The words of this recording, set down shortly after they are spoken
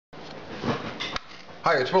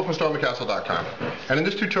Hi, it's Will from StormyCastle.com, and in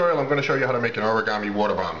this tutorial I'm going to show you how to make an origami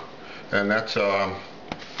water bomb. And that's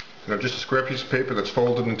just a square piece of paper that's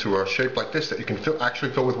folded into a shape like this that you can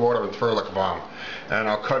actually fill with water and throw like a bomb. And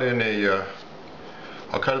I'll cut in a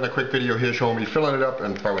quick video here showing me filling it up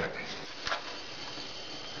and throwing it.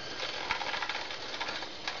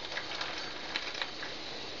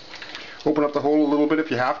 Open up the hole a little bit if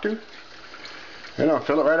you have to.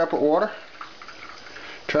 Fill it right up with water.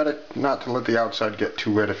 Try not to let the outside get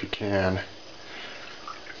too wet if you can.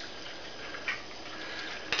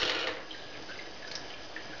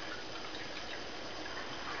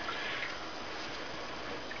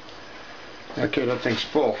 Okay, that thing's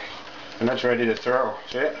full, and that's ready to throw.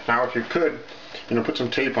 See it? Now if you could, put some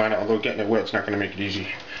tape on it, although getting it wet is not going to make it easy.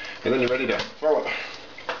 And then you're ready to throw it.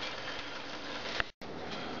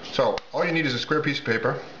 So, all you need is a square piece of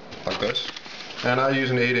paper, like this. And I use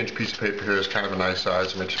an 8-inch piece of paper here. It's kind of a nice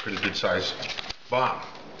size. It makes a pretty good size bomb.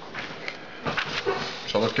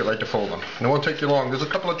 So let's get right to folding. And it won't take you long. There's a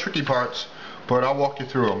couple of tricky parts, but I'll walk you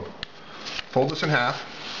through them. Fold this in half.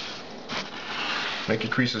 Make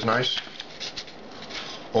your creases nice.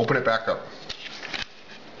 Open it back up.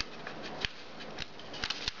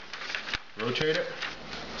 Rotate it.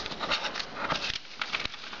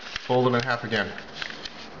 Fold it in half again.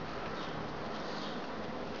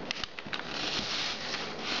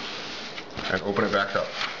 And open it back up.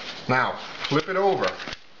 Now, flip it over.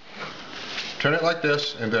 Turn it like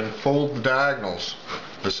this, and then fold the diagonals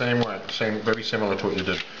the same way. Very similar to what you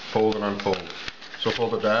did. Fold and unfold. So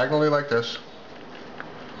fold it diagonally like this.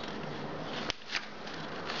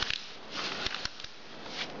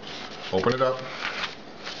 Open it up.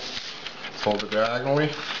 Fold it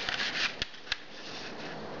diagonally.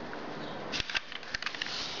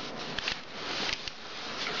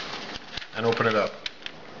 And open it up.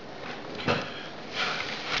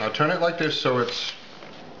 Now turn it like this so it's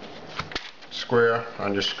square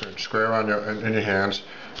on your in your hands.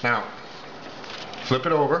 Now flip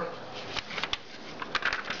it over.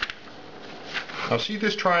 Now see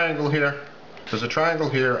this triangle here? There's a triangle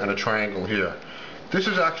here and a triangle here. This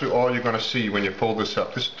is actually all you're going to see when you fold this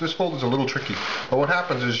up. This fold is a little tricky, but what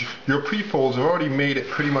happens is your pre-folds have already made it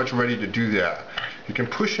pretty much ready to do that. You can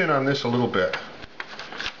push in on this a little bit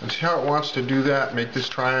and see how it wants to do that. Make this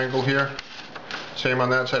triangle here. Same on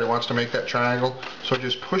that side, it wants to make that triangle. So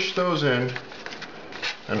just push those in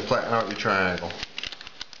and flatten out your triangle.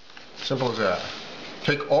 Simple as that.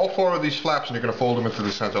 Take all 4 of these flaps and you're going to fold them into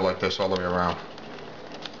the center like this all the way around.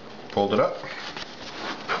 Fold it up.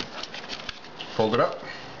 Fold it up.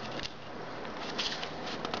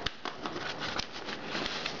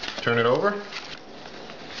 Turn it over.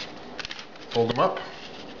 Fold them up.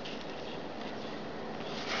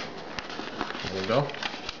 There we go.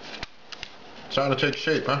 Starting to take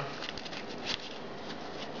shape, huh?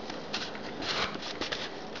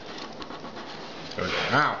 There we go.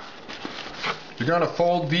 Now, you're going to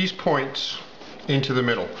fold these points into the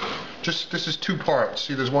middle. This is 2 parts.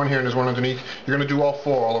 See, there's one here and there's one underneath. You're going to do all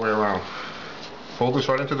 4 all the way around. Fold this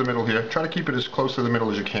right into the middle here. Try to keep it as close to the middle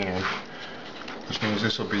as you can, which means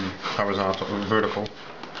this will be horizontal or vertical.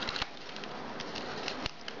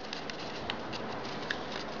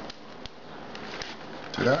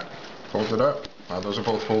 See that? Fold it up. Now those are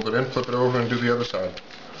both folded in. Flip it over and do the other side.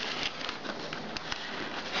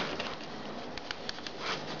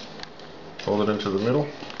 Fold it into the middle.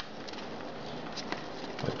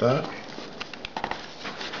 Like that.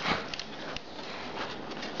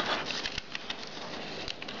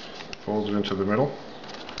 Fold it into the middle.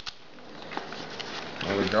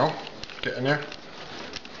 There we go. Get in there.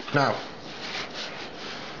 Now,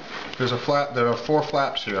 there are 4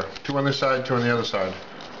 flaps here. 2 on this side, 2 on the other side.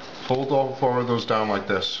 Fold all 4 of those down like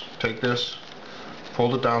this. Take this,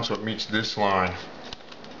 fold it down so it meets this line.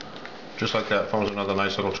 Just like that, forms another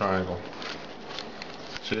nice little triangle.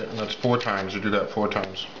 See it? And that's 4 times. You do that 4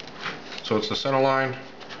 times. So it's the center line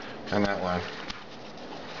and that line.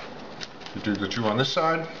 You do the 2 on this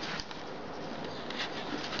side.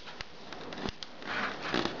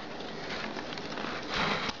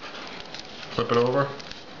 Flip it over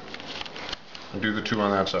and do the 2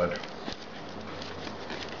 on that side.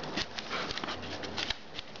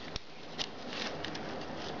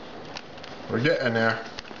 We're getting there.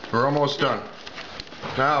 We're almost done.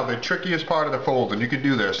 Now the trickiest part of the fold, and you can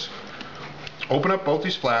do this. Open up both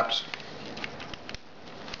these flaps.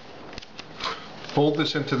 Fold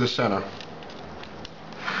this into the center.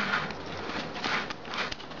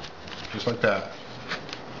 Just like that.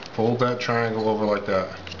 Fold that triangle over like that.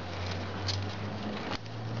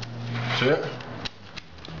 See it?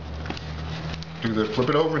 Flip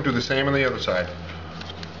it over and do the same on the other side.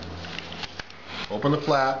 Open the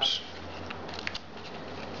flaps.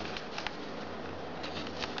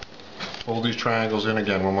 Fold these triangles in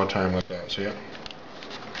again one more time like that. See it?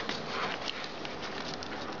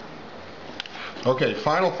 Okay,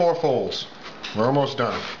 final 4 folds. We're almost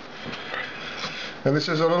done. And this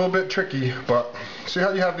is a little bit tricky, but see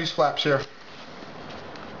how you have these flaps here?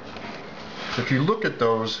 If you look at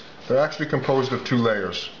those, they're actually composed of 2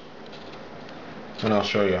 layers. And I'll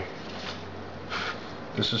show you.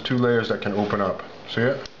 This is 2 layers that can open up. See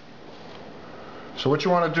it? So what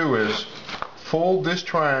you want to do is fold this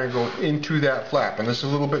triangle into that flap. And this is a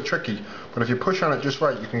little bit tricky, but if you push on it just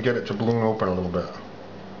right, you can get it to balloon open a little bit.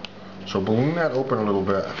 So balloon that open a little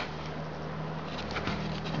bit.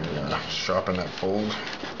 Yeah, sharpen that fold.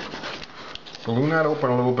 Balloon that open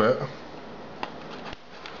a little bit.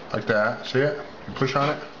 Like that. See it? You push on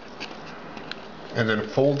it. And then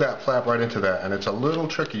fold that flap right into that. And it's a little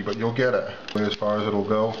tricky, but you'll get it. As far as it'll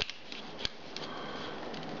go.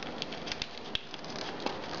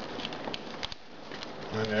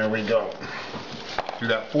 And there we go. Do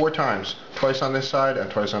that 4 times. Twice on this side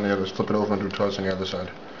and twice on the other. Flip it over and do twice on the other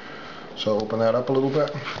side. So open that up a little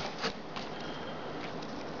bit.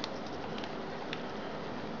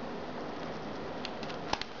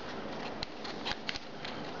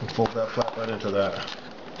 And fold that flap right into that.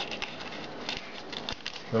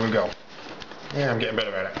 There we go. Yeah, I'm getting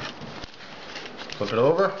better at it. Flip it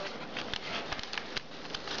over.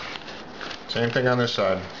 Same thing on this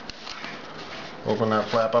side. Open that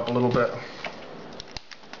flap up a little bit.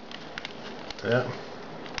 Yeah.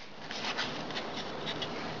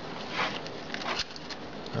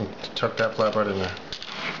 And tuck that flap right in there.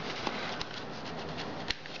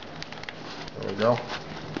 There we go.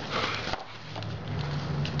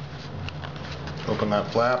 Open that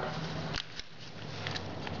flap.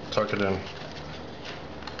 Tuck it in.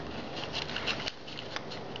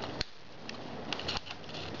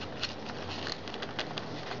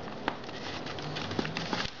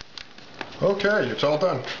 Okay, it's all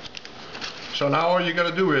done. So now all you got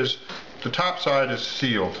to do is, the top side is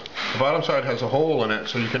sealed. The bottom side has a hole in it,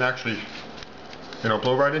 so you can actually,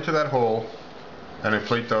 blow right into that hole and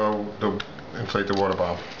inflate the water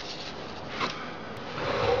bomb.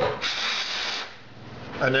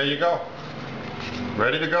 And there you go.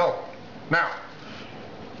 Ready to go. Now,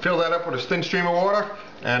 fill that up with a thin stream of water,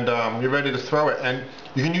 and you're ready to throw it. And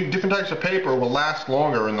you can use different types of paper. Will last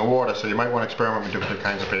longer in the water, so you might want to experiment with different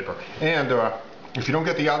kinds of paper. And if you don't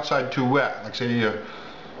get the outside too wet, like say you're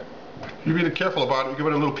really careful about it, you give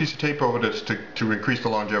it a little piece of tape over this to increase the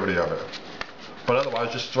longevity of it. But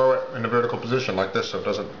otherwise, just throw it in a vertical position like this so it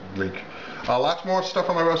doesn't leak. Lots more stuff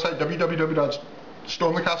on my website,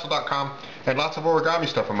 www.stormthecastle.com, and lots of origami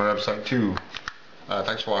stuff on my website too.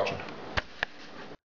 Thanks for watching.